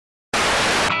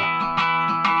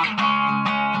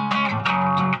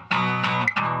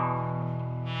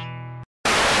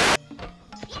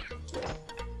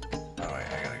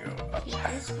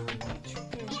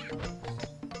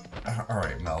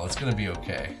gonna be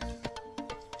okay.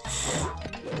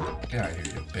 Get out of here,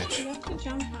 you bitch. You have to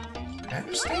jump high. I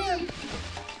understand.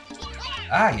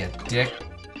 Ah, you dick.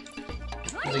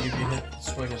 I think if you hit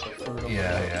swing at the fruit.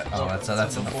 Yeah. Oh, that's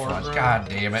in the front. God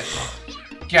damn it.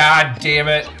 God damn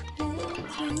it.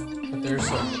 But there's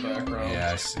some in the background.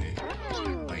 Yeah, I see.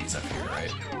 Oh, he's up here,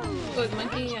 right? Oh, the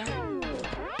monkey, yeah.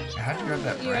 How'd you grab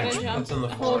that You gotta branch? jump. That's in the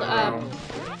Hold up. foreground.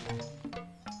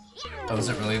 Oh, is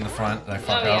it really in the front? Did I Oh,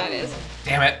 fuck yeah, up? it is.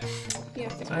 Damn it. You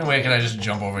have to Is there any way can I just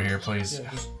jump over here, please? Yeah,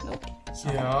 just, Nope.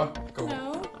 yeah, go.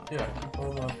 No. Yeah,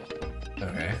 hold on.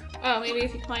 Okay. Oh, maybe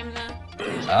if you climb that.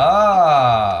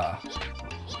 Ah.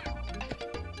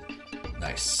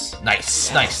 Nice.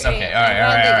 Nice. Nice. Great. Okay. I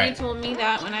love that Alright. You told me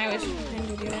that when I was trying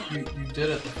to do it. You did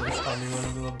it the first time you went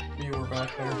into the. You were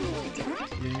back there.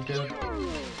 Yeah, you did.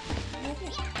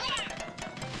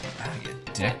 Ah, you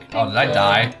dick. Oh, did I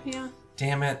die? Yeah.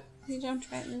 Damn it. You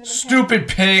jumped right into the Stupid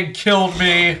pig killed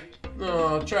me.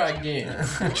 No, try again.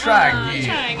 Try again.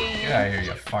 Try again. Get out of here,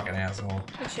 you fucking asshole.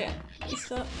 Good shit. You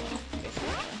still.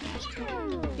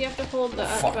 You have to hold the up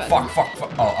Fuck, button.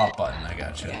 fuck. Oh, up button. I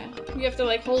got you. Yeah. You have to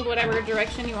like hold whatever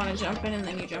direction you want to jump in, and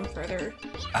then you jump further,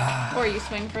 or you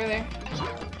swing further.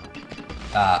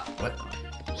 What?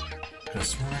 Could've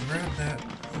sworn I grabbed that.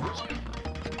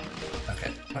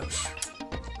 Okay. What?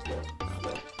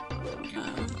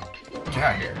 Get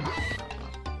out of here.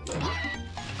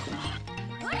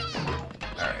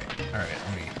 Alright.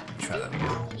 Let me try that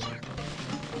again.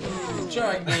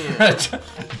 Try again.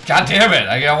 God damn it!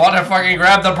 I want to fucking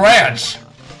grab the branch!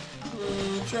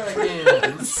 Try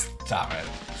again. Stop it.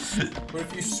 What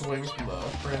if you swing from the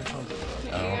branch onto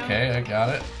the... Okay, I got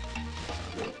it.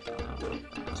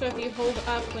 So if you hold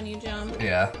up when you jump,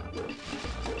 Yeah.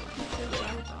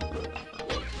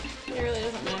 it really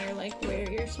doesn't matter like where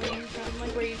you're swinging from,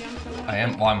 like where you jump from. I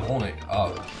am. Well, I'm holding.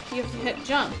 Oh. You have to hit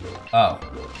jump. Oh.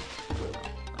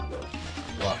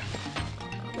 What?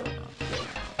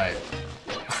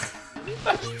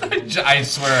 I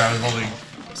swear I was holding.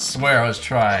 Swear I was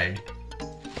trying.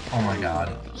 Oh my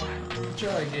god. Try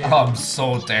again. Oh, I'm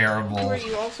so terrible. Were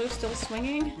you also still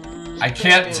swinging? I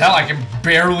can't tell. I can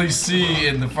barely see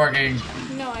in the fucking.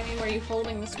 No, I mean, were you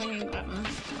holding the swinging buttons?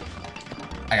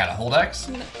 I gotta hold X?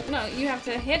 No, you have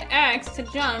to hit X to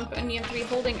jump, and you have to be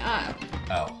holding up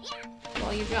Oh.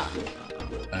 while you jump.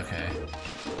 Okay.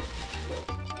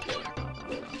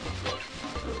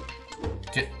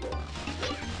 Get.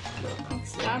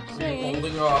 Stop swinging.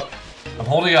 Holding up. I'm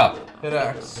holding up. Hit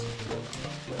X.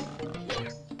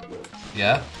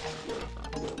 Yeah?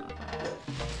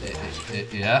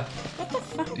 Yeah? What the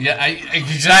fuck? Yeah,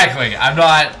 exactly. I'm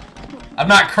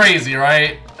not crazy,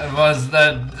 right? It was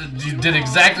that you did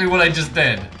exactly what I just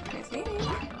did.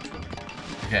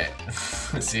 Okay.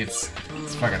 See, it's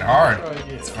fucking hard.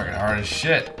 It's fucking hard as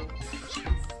shit.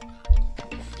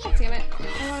 God damn it.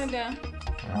 I wanted to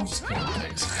I'll just kill the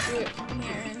pigs. do it from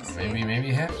here and see. Maybe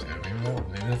you have to.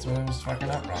 Maybe that's what I was fucking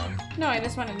up wrong. No, I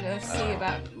just wanted to see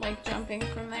about, like, jumping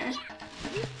from there.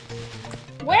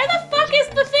 Where the fuck is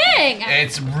the thing?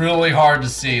 It's really hard to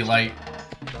see, like...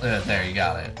 there, you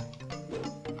got it.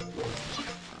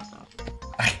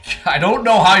 I don't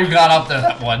know how you got up there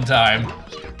that one time.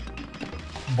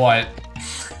 But...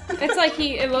 It's like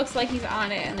it looks like he's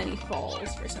on it and then he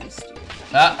falls for some stupid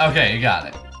reason. Okay, you got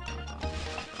it.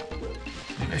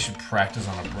 Maybe I should practice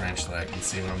on a branch so that I can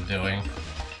see what I'm doing.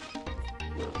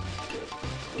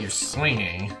 You're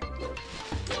swinging.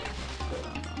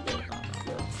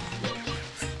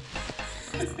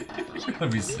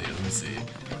 Let me see.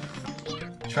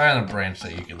 Try on a branch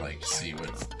that you can, like, see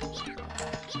what's...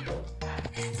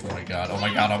 Oh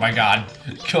my god.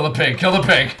 Kill the pig. Sorry,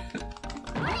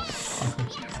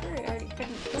 I already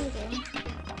couldn't kill them.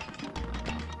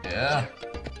 Yeah.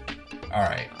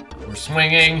 Alright. We're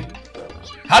swinging.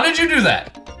 How did you do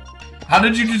that? How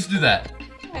did you just do that?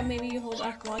 And maybe you hold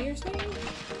up while you're swinging?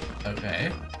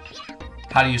 Okay.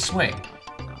 How do you swing?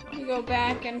 You go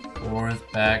back and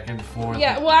Back and forth.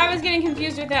 yeah, well, I was getting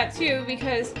confused with that too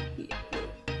because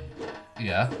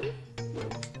Yeah.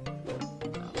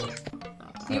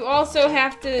 you also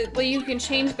have to, well, you can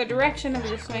change the direction of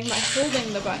your swing by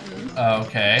holding the button.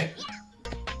 Okay.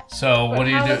 So But what do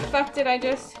you how do? the fuck did I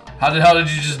just? How did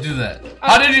you just do that?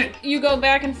 How did you? You go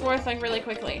back and forth like really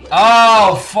quickly.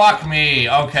 Oh, fuck me.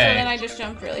 So then Okay. I just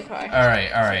jumped really far. All right.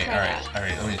 Try that.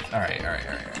 Let me. All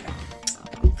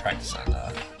right. Practice on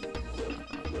that.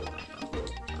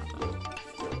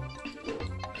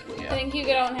 I think you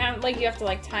don't have, like, you have to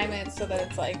like time it so that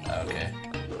it's like. Okay.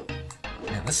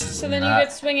 Man, this is So then not... you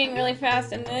get swinging really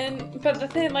fast, and then, but the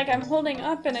thing, like, I'm holding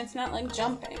up and it's not like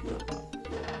jumping.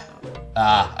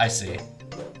 Ah, I see.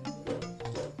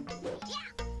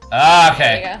 Ah,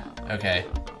 okay. There you Okay.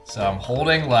 So I'm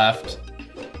holding left.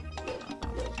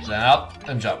 Then up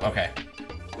and jump. Okay.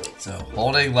 So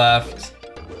holding left.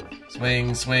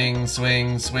 Swing, swing,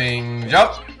 swing, swing,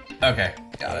 jump. Okay.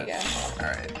 Got it. There you go.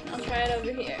 Alright. I'll try it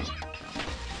over here.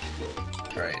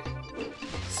 Alright.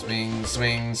 Swing,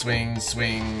 swing, swing,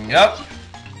 swing. Up.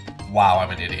 Wow,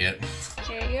 I'm an idiot.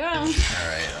 Here you go.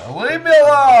 Alright. Leave me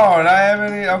alone. I have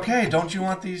any. Okay, don't you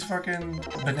want these fucking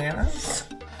bananas?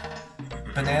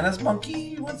 Bananas,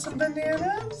 monkey? You want some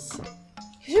bananas?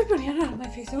 You took a banana out of my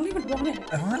face. I don't even want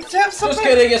it. I want to have some. Just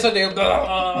kidding, yes I do.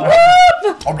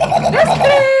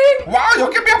 Wow,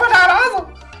 you give me a banana!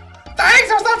 Thanks,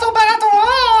 it was not so bad after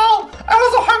all! I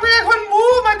was so hungry I couldn't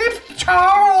move! I need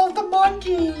Charles, the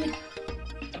monkey!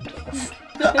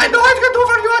 I know what I can do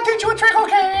for you, I'll teach you a trick,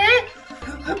 okay?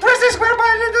 Press the square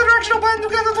button and the directional button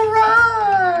together to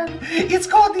run! It's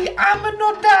called the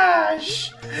Amino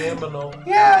Dash! Amino.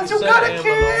 Yeah, you got it, kid!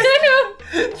 I know.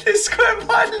 The square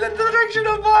button and the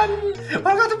directional button!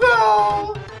 We're going to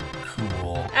go!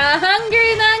 Cool. A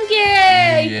hungry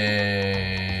monkey!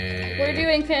 Yay! We're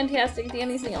doing fantastic.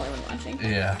 Danny's the only one watching.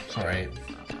 Yeah, alright.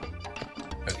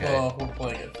 Okay. Well, we're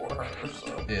playing it for her,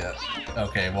 so. Yeah.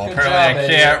 Okay, well Good apparently job, I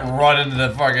can't run into the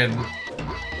fucking...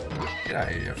 Get out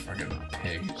of here, you fucking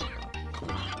pig. Get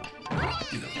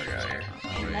the fuck out of here.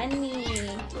 Money.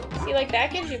 See, like,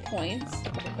 that gives you points.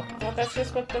 Well, that's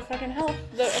just what the fucking health,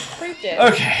 the fruit did.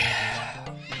 Okay.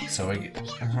 So I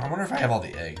wonder if I have all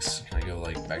the eggs. Can I go,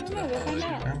 like, back to that building?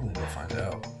 I'm gonna go find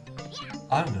out.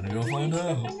 I'm gonna go find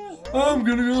out. I'm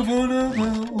gonna go find out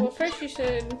now. Well, first you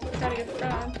should try to get the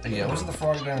frog. Yeah, wasn't the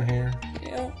frog down here?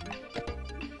 Yeah.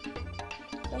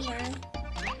 Somewhere.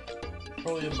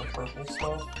 Probably in the purple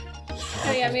stuff.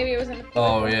 Oh yeah, maybe it was in the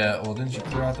Oh yeah, well didn't you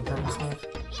clear out the purple stuff?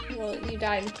 Well, you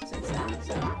died since then,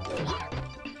 so.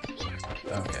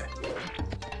 Okay.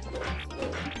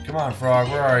 Come on, frog,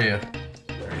 where are you?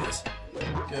 There he is.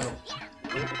 Get him.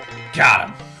 Got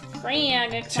him!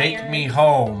 Frog, Take me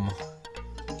home.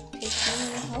 Take me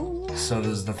home. So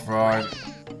does the frog...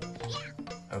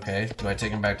 Okay, do I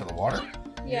take him back to the water?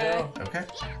 Yeah. Okay.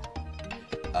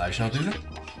 I shall do that.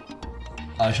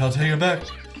 I shall take him back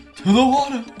to the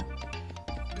water.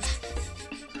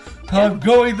 I'm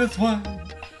going this way.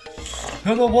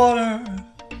 To the water.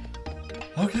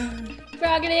 Okay.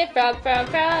 Froggity, frog, frog,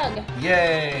 frog.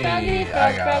 Yay! Froggy, frog,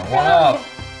 I got frog, one frog. up.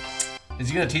 Is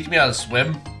he gonna teach me how to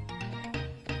swim?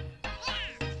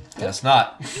 Guess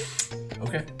not.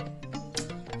 Okay.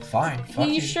 Fine. Fuck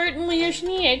He you. certainly is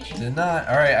neat. Did not.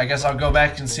 Alright, I guess I'll go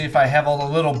back and see if I have all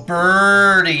the little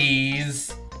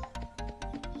birdies.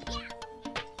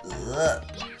 Ugh.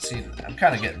 See, I'm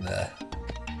kind of getting the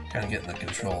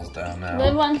controls down now.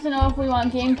 Liv wants to know if we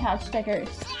want game couch stickers.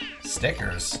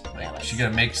 Stickers? Like, Yeah, she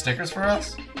gonna make stickers for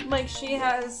us? Like she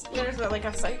has, there's like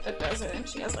a site that does it, and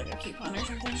she has like a coupon or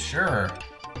something. Sure.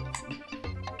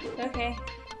 Okay.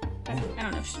 I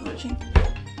don't know if she's watching.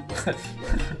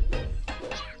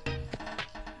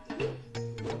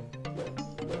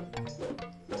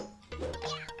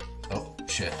 Oh,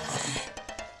 shit.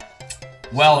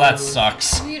 Well, that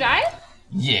sucks. Did you die?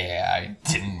 Yeah, I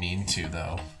didn't mean to,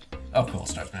 though. Oh, cool.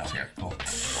 Starts me off here. Cool.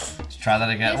 Let's try that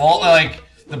again. Well, like,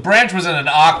 the branch was in an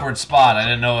awkward spot. I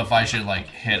didn't know if I should, like,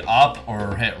 hit up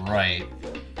or hit right.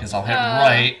 Because I'll hit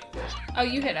right. Oh,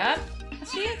 you hit up?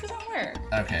 See, it doesn't work.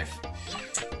 Okay.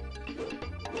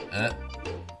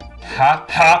 Ha,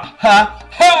 ha, ha,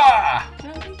 ha! I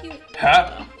don't think you...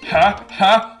 Ha, ha,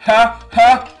 ha, ha,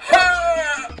 ha,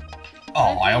 ha!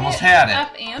 Oh, I almost had it.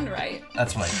 Up and right.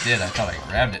 That's what I did. I thought I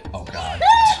grabbed it. Oh, God.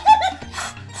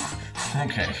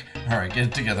 Okay. Alright, get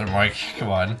it together, Mike. Come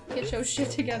on. Get your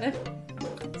shit together.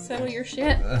 Settle your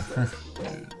shit.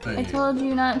 I told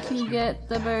you not to get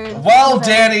the birds. Well,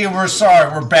 Danny, we're sorry.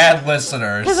 We're bad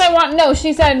listeners. No,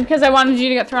 she said because I wanted you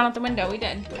to get thrown out the window. We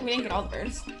did. We didn't get all the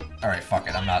birds. Alright, fuck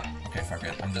it. I'm not... Okay, fuck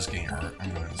it. I'm just getting hurt.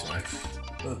 I'm going this way.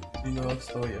 But you know that's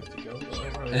the way you have to go,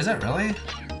 though, right? Is it really?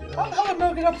 Yeah. How did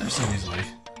I get up there so easily?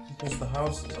 Because the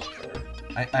house is up there.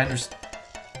 I understand.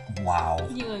 Wow.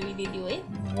 You want me to do it?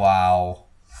 Wow.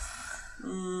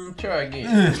 Try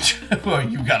again. Well,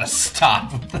 you gotta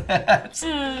stop with that.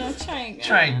 Try again.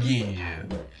 Try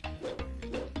again.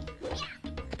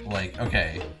 Like,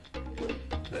 okay.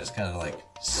 Just kind of like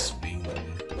swing.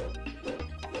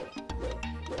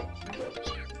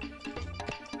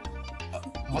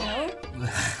 No?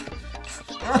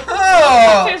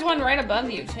 Oh! There's one right above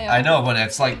you, too. I know, but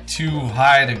it's like too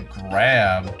high to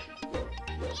grab.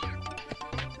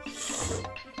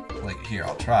 Like, here,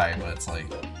 I'll try, but it's like...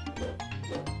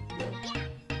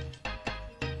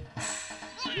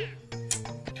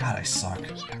 God, I suck.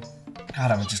 God,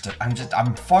 God,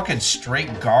 I'm fucking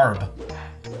straight garb.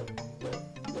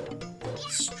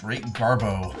 Straight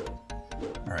garbo.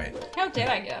 Alright. How did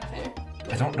I get up there?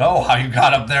 I don't know how you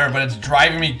got up there, but it's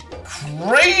driving me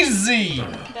crazy!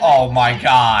 Oh my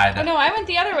god. Oh no, I went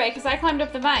the other way because I climbed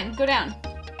up the vine. Go down.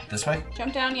 This way?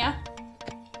 Jump down, yeah.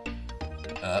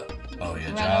 Oh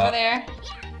yeah, Run over there.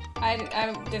 I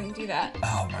didn't do that.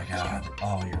 Oh my god.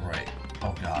 Oh, you're right.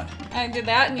 Oh god. I did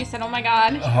that and you said, oh my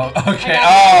god. Oh, okay.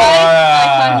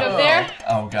 I climbed up there.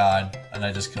 Oh god. And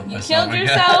I just killed myself. You killed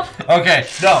yourself. Okay,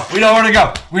 no, we know where to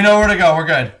go. We know where to go. We're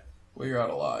good. Well, you're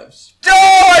out of lives.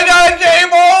 Oh, I got a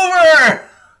game over!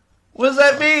 What does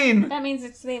that mean? That means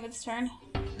it's David's turn.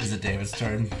 Is it David's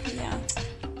turn? Yeah.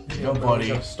 Go, buddy.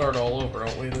 We gotta start all over,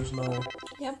 don't we? There's no...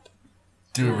 Yep.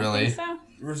 Do it really? I think so.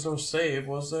 There's no save,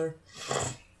 was there?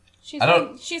 She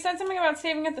said something about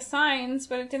saving at the signs,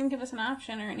 but it didn't give us an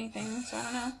option or anything, so I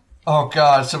don't know. Oh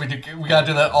god, so we gotta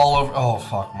do that all over. Oh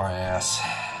fuck my ass.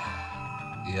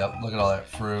 Yep, look at all that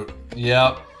fruit.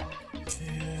 Yep.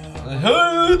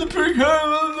 Yeah. The pig,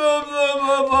 blah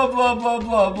blah blah blah blah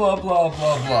blah blah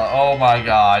blah blah. Oh my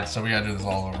god, so we gotta do this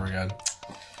all over again.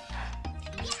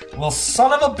 Well,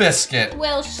 son of a biscuit.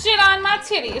 Well, shit on my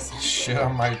titties. Shit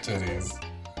on my titties.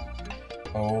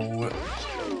 Oh.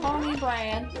 Call me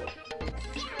Brian.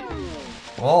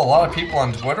 Well, a lot of people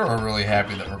on Twitter are really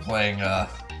happy that we're playing,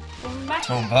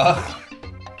 Tomba.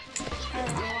 Are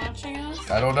you watching us?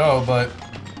 I don't know, but...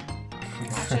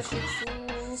 Watch us, you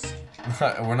fools.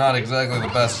 We're not exactly the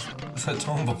best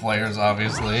Tomba players,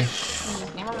 obviously.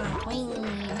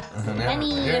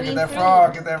 Melanie, Here, get that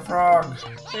frog, get that frog.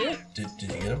 Fruit? Did you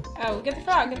get him? Oh, get the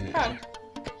frog, get the frog.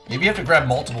 Maybe you have to grab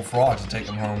multiple frogs to take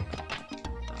them home.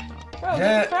 Bro, Yeah,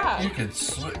 get the frog. you could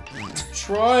switch.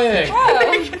 Trying!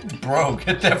 Bro,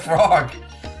 get that frog.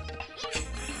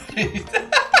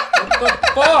 What the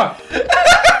fuck?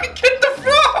 Get the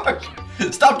frog!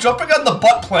 Stop jumping on the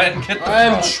butt plant and get the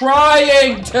frog. I'm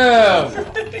trying to!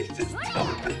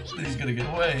 He's gonna get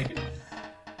away.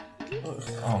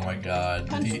 Oh my god.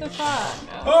 Punch the frog.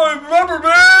 Oh, remember me!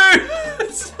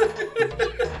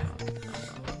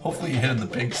 Hopefully you hit him the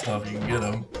pink stuff, you can get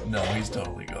him. No, he's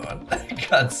totally gone.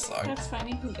 God sucked. That's fine,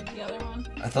 you can get the other one.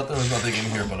 I thought there was nothing in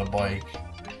here but a bike.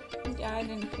 Yeah, I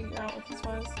didn't figure out what this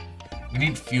was. We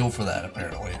need fuel for that,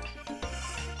 apparently.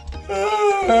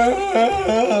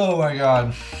 Oh my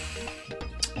god.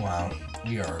 Wow,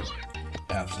 we are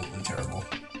absolutely terrible.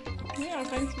 Yeah,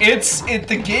 thanks.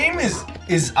 The game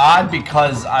is odd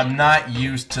because I'm not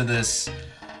used to this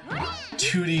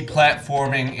 2D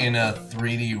platforming in a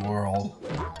 3D world.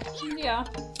 Yeah.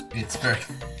 It's very...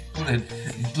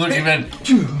 Look, even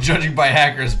judging by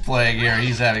Hacker's playing here,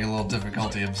 he's having a little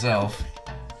difficulty himself.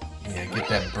 Yeah, get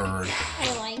that bird.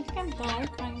 I like it though,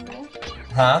 kinda.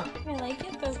 Huh? I like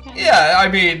it though, kinda. Yeah, I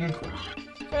mean...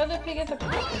 Throw the pig at the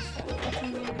purple stuff.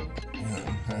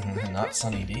 That's weird. Not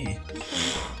Sunny D.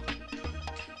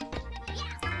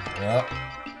 Yep.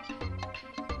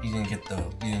 You didn't get the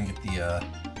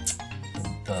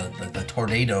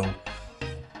tornado.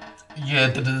 Yeah,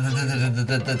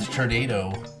 the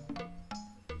tornado.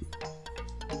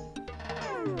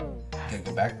 Gotta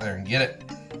go back there and get it.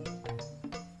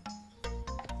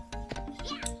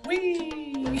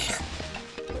 Whee!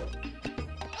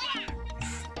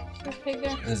 There's pig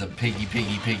there. There's a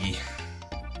piggy.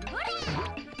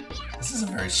 This is a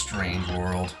very strange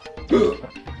world.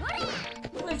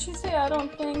 What'd she say? I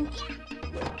don't think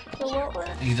the what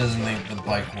works. He doesn't think the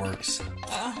bike works.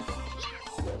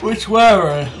 Which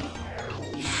way?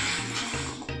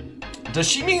 Does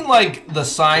she mean like the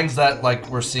signs that like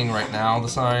we're seeing right now, the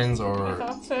signs, I or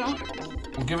thought so.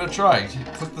 we'll give it a try.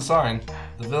 Click the sign.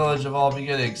 The village of all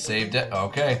beginnings, saved it.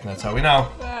 Okay, that's how we know.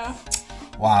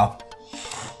 Wow.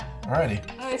 Alrighty.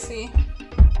 I see.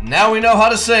 Now we know how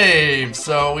to save,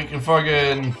 so we can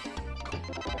fucking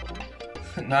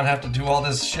not have to do all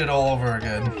this shit all over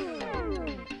again.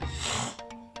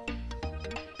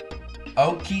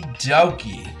 Okie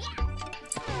dokie.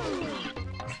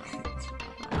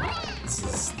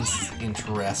 This is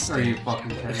interesting. Are you fucking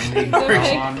kidding me? The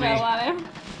pig on me. fell on him.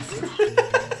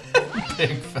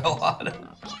 Pig fell on him.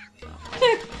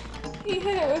 He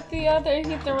hit it with the other, he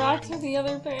hit the rocks with the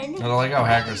other pig. I don't like how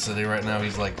Hacker's sitting right now.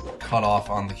 He's like cut off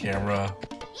on the camera.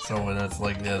 So when it's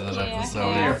like the end of the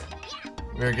episode here.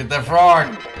 Here, get that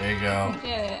frog! There you go.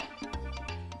 Get it.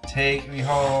 Take me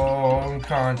home,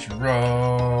 country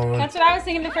road. That's what I was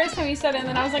thinking the first time you said it, and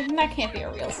then I was like, that can't be a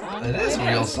real song. It is a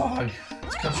real song.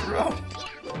 It's country road.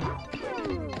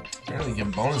 Apparently you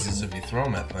get bonuses if you throw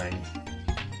him that thing.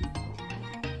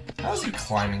 How is he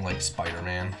climbing like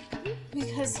Spider-Man?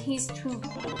 Because he's true.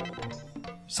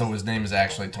 So his name is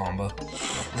actually Tomba.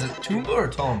 Is it Tomba or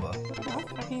Tomba? I don't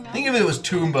fucking know. I think if it was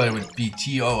Tomba, it would be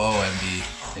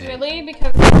Toomba. Really?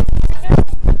 Because...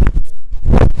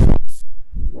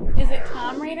 Is it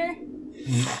Tom Raider?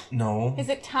 No. Is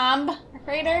it Tomb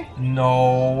Raider?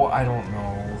 No, I don't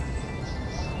know.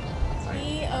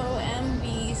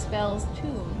 Tomb spells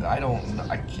tomb. I don't know,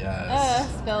 I guess.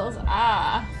 Spells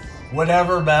ah.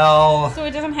 Whatever, Mel. So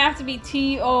it doesn't have to be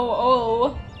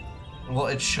T-O-O. Well,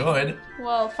 it should.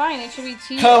 Well, fine, it should be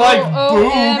Kinda like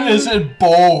boom isn't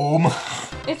boom.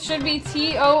 It should be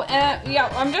T-O-M.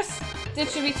 Yeah, it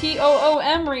should be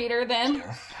T-O-O-M Raider then.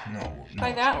 No.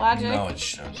 By that logic. No, it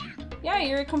shouldn't. Yeah,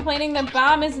 you're complaining that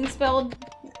bomb isn't said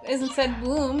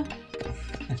boom.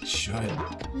 It should.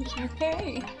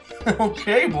 Okay.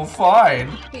 Okay, well,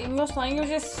 fine. The English language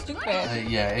is stupid.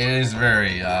 Yeah, it is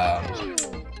very,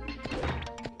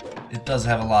 it does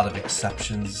have a lot of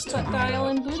exceptions to Butt dial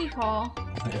and booty call.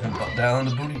 Butt dial and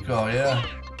the booty call, yeah.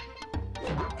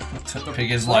 The pig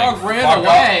is like, frog ran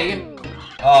away.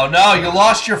 Oh no, you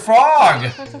lost your frog!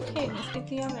 That's okay, let's get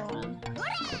the other one.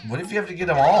 What if you have to get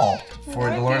them all before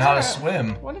you learn how to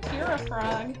swim? What if you're a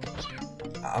frog?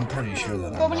 I'm pretty sure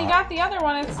that Well, when you got the other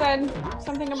one, it said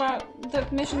something about the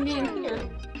mission being cleared.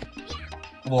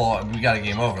 Well, we got a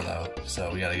game over though,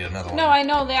 so we gotta get another one. No, I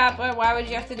know that, but why would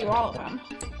you have to do all of them?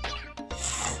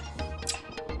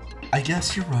 I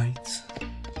guess you're right.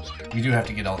 We do have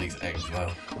to get all these eggs though.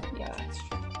 Yeah, that's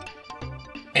true.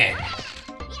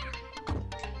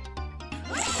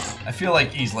 I feel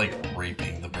like he's like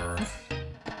raping the bird.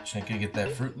 Should I get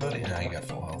that fruit, buddy? Now you got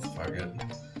full health. Fuck it.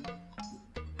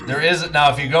 There is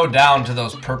now. If you go down to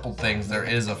those purple things, there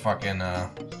is a fucking.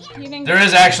 There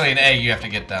is actually an egg you have to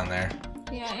get down there.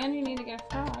 Yeah, and you need to get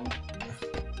a frog.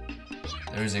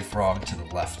 There is a frog to the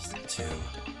left too.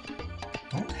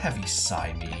 Don't heavy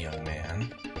sigh me, young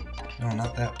man. No,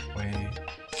 not that way. You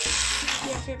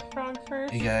have to get the frog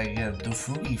first. You gotta get the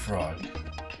fruity frog.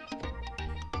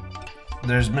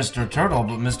 There's Mr. Turtle,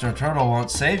 but Mr. Turtle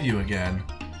won't save you again.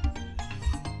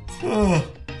 I'm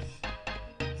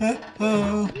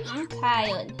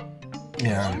tired.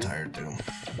 Yeah, I'm tired too.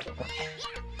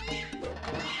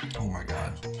 Oh my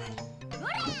god.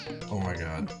 Oh my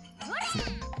god.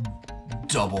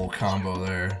 Double combo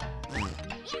there.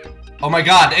 Oh my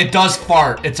god, it does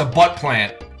fart. It's a butt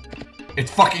plant. It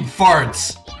fucking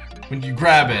farts when you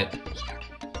grab it.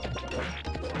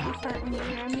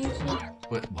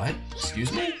 What?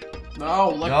 Excuse me? No,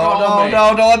 let go of me.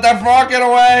 No, don't let that frog get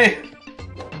away!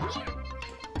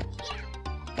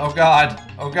 Oh god,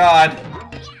 oh god.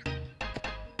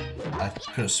 I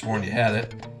could have sworn you had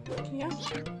it. Yeah.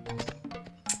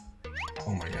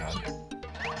 Oh my god.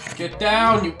 Get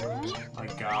down, you... Oh my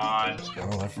god.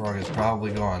 Oh, that frog is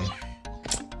probably gone.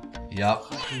 Yup.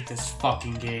 I hate this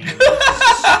fucking game. This is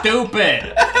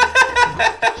stupid!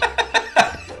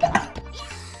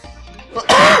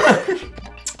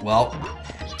 Well,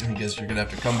 I guess you're gonna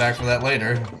have to come back for that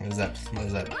later. What is that?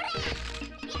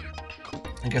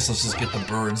 I guess let's just get the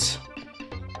birds.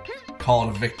 Call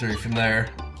it a victory from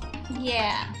there.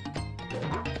 Yeah.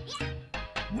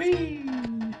 Whee!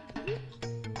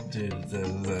 Get the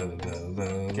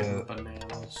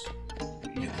bananas.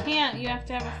 You can't, you have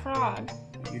to have a frog.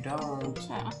 You don't.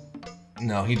 Oh.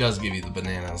 No, he does give you the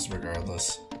bananas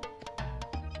regardless.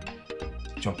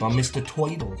 Jump on Mr.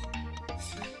 Toidle.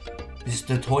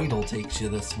 Mr. Toidle takes you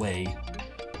this way.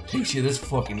 Takes you this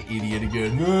fucking idiot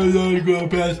again. No, don't go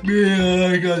past me,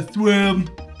 I gotta swim.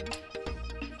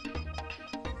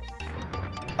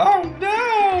 Oh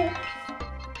no!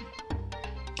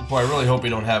 Boy, I really hope we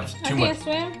don't have too much.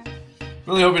 Swim?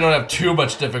 Really hope we don't have too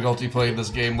much difficulty playing this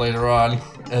game later on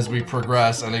as we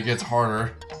progress and it gets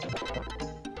harder.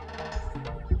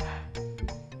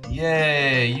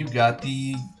 Yay, you got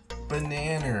the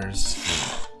bananas.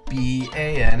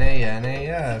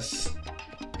 B-A-N-A-N-A-S.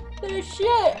 The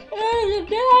shit is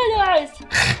bananas!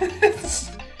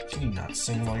 Can you not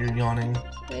sing while you're yawning?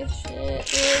 This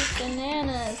shit is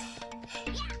bananas.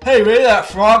 Hey, maybe that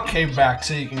frog came back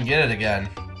so you can get it again.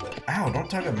 Ow, don't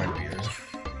tug at my beard.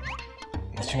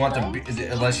 Unless you want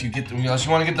unless you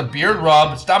want to get the beard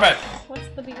rub. Stop it! What's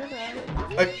the beard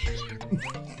rub?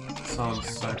 Sounds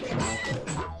sexual.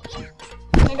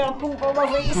 I got a poop on my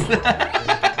face.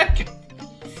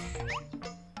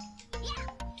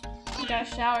 You got a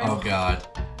shower. Oh god.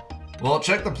 Well,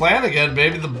 check the plan again.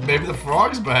 Maybe the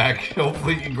frog's back.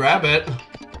 Hopefully you can grab it.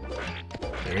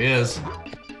 There he is.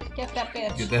 Get that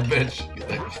bitch. Get that bitch. Get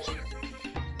that.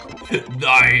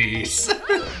 Nice.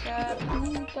 Got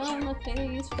poop on the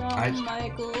face from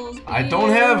Michael's beard. I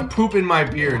don't have poop in my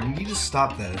beard. You need to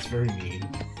stop that. It's very mean.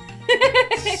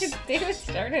 David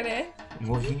started it.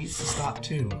 Well, he needs to stop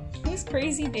too. He's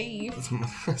crazy Dave.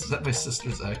 Is that my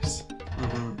sister's ex?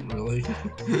 Really?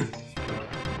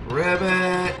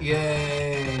 Ribbit!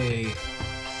 Yay!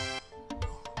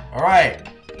 Alright,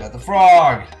 got the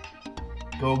frog.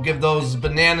 Go give those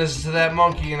bananas to that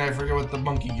monkey, and I forget what the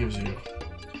monkey gives you.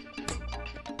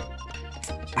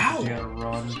 Ow! You gotta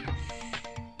run.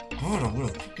 Oh, I'm gonna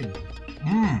fucking.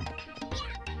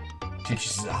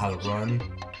 Teaches how to run.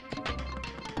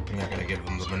 You're not gonna give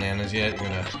them the bananas yet. You're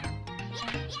gonna.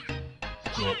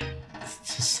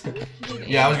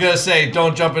 Yeah, I was gonna say,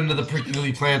 don't jump into the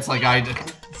prickly plants like I did.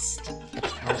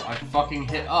 I fucking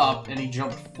hit up and he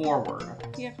jumped forward.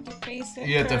 You have to face it.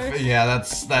 You have first. to. Yeah,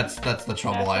 that's the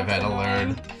trouble I've had to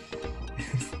learn.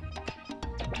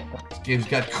 This game's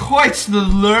got quite the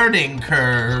learning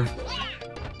curve.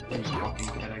 Are you fucking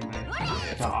kidding me?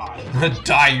 Die.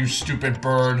 Die, you stupid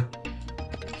bird.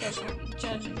 Guess you'll be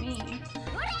judging me.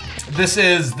 This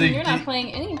is the. You're not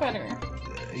playing any better.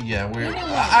 Yeah, we're.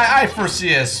 I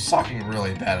foresee us sucking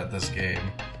really bad at this game.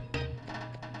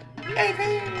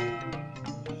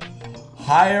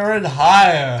 Higher and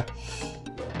higher.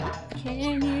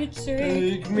 Can you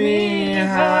Take me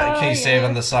high. Can you save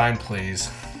on the sign, please?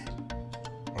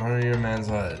 Honor your man's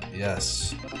hut.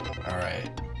 Yes. All right.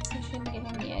 I shouldn't give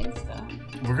him the eggs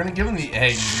though. We're gonna give him the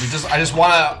eggs. I just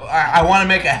wanna. I wanna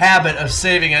make a habit of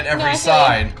saving at every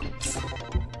side.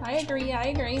 I agree. I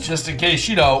agree. Just in case,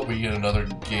 you know, we get another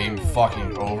game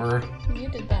fucking over. You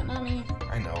did that, not me.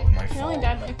 I know, my fault. I only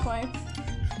died like twice.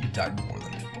 You died more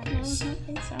than No, I twice. don't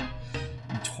think so.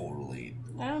 You totally.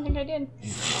 I don't think I did.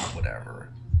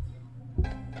 Whatever.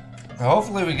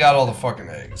 Hopefully we got all the fucking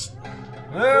eggs.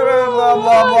 Blah blah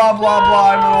blah blah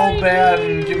blah. I'm an old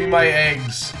man. Give me my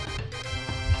eggs.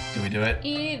 Do we do it?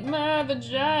 Eat my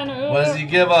vagina. What does he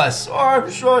give us? Oh,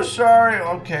 I'm so sorry.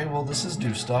 Okay, well this is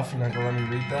new stuff. You're not gonna let me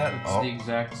read that? It's the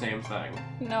exact same thing.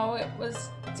 No, it was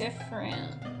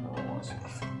different. No, it wasn't.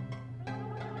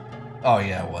 Oh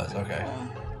yeah, it was. Okay.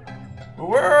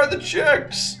 Where are the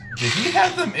chicks? Did he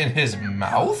have them in his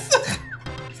mouth?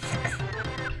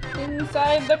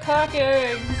 Inside the cock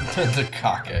eggs. The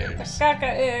cock eggs. Caca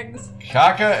eggs.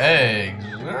 Caca eggs.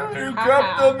 You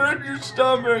kept them in your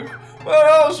stomach. What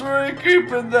else were you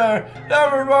keeping there?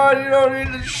 Never mind, you don't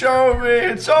need to show me.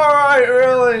 It's alright,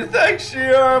 really. Thanks to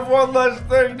you, I have one less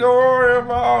thing to worry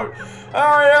about.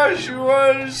 Oh yes, you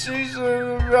wanted to see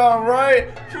something about, right?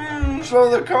 So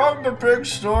the Tomba Pig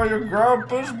stole your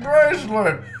grandpa's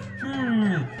bracelet.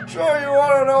 So you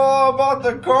want to know all about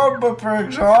the Tomba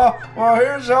Pigs, huh? Well,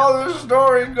 here's how this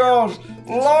story goes.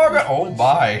 Oh,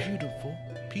 bye. Beautiful,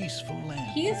 peaceful land.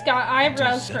 He's got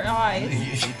eyebrows for eyes.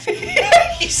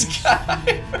 He's got.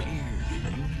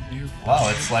 Wow,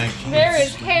 it's like. There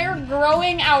is hair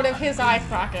growing out of his eye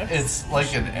sockets. It's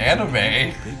like an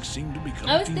anime.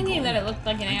 I was thinking that it looked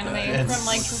like an anime from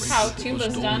like how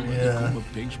Tuba's done. Yeah.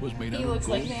 He looks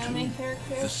like the anime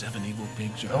character. The 7 evil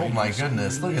pigs are Oh my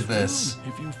goodness, look at this.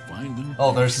 If you find them,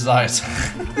 Oh, there's his eyes.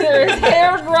 There's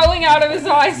hair growing out of his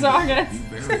eye sockets.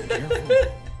 be very careful.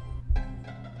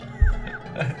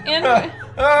 And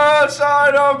That's all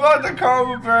I know about the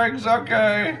Tomba Pigs,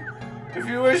 okay. If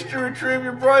you wish to retrieve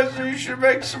your bracelet, you should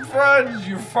make some friends,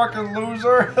 you fucking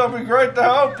loser. They'll be great to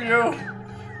help you.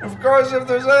 Of course, if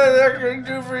there's anything I can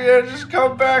do for you, just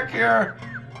come back here.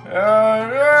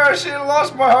 I see I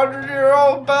lost my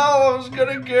 100-year-old bell. I was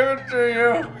gonna give it to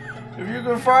you. If you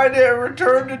can find it and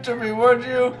return it to me, would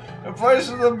you? In place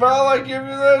of the bell, I give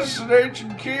you this, an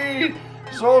ancient key.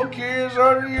 This old key is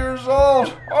 100 years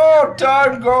old. Oh,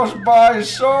 time goes by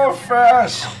so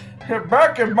fast.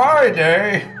 Back in my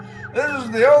day, this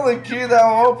is the only key that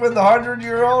will open the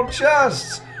 100-year-old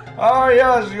chests. Ah,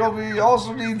 yes, you'll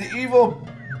also need the evil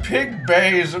pig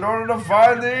bays in order to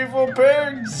find the evil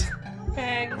pigs.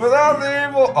 pigs. Without the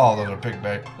evil... Oh, those are pig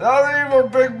bags. Without the evil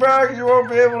pig bags, you won't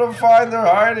be able to find their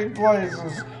hiding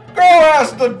places. Go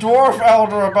ask the dwarf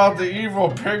elder about the evil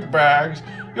pig bags.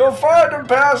 You'll find them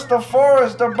past the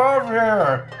forest above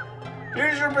here.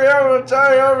 He should be able to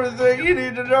tell you everything you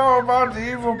need to know about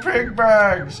the evil pig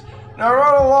bags. Now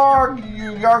run along,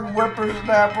 you young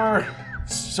whippersnapper.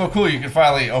 So cool, you can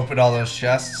finally open all those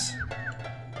chests.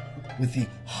 With the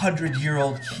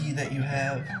 100-year-old key that you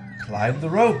have, climb the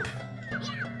rope.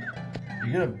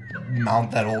 You're gonna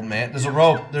mount that old man. There's a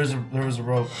rope. There was a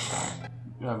rope.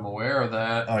 I'm aware of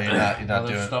that. Oh, you're not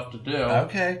doing There's stuff to do.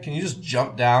 Okay, can you just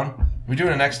jump down? We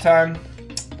doing it next time?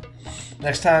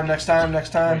 Next time. Wait,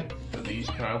 are these,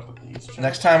 can I open these?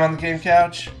 Next time on the game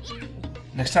couch?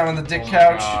 Next time on the dick Oh my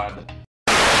couch? God.